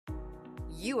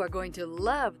You are going to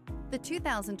love the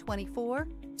 2024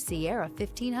 Sierra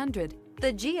 1500.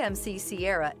 The GMC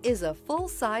Sierra is a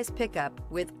full-size pickup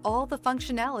with all the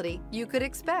functionality you could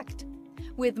expect.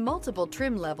 With multiple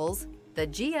trim levels, the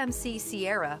GMC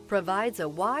Sierra provides a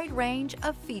wide range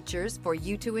of features for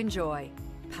you to enjoy.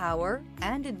 Power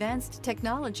and advanced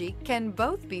technology can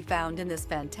both be found in this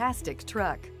fantastic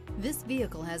truck. This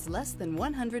vehicle has less than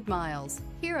 100 miles.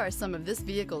 Here are some of this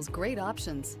vehicle's great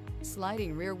options: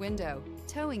 sliding rear window,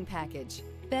 towing package,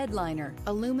 bed liner,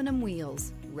 aluminum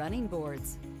wheels, running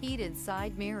boards, heated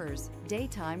side mirrors,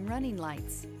 daytime running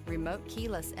lights, remote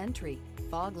keyless entry,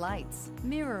 fog lights,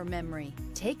 mirror memory.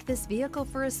 Take this vehicle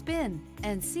for a spin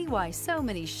and see why so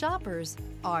many shoppers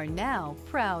are now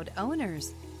proud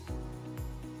owners.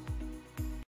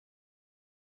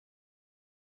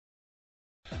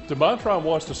 DeMontrond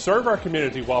wants to serve our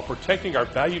community while protecting our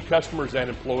valued customers and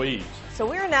employees. So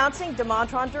we're announcing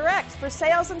DeMontrond Direct for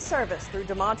sales and service through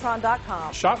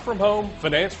DeMontrond.com. Shop from home,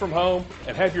 finance from home,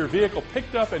 and have your vehicle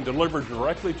picked up and delivered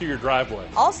directly to your driveway.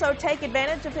 Also, take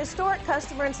advantage of historic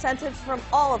customer incentives from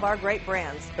all of our great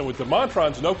brands. And with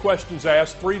DeMontrond's no questions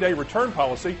asked 3-day return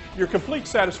policy, your complete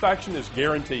satisfaction is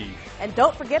guaranteed. And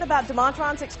don't forget about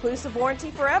DeMontrond's exclusive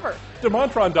warranty forever.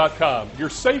 DeMontrond.com, your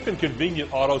safe and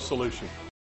convenient auto solution.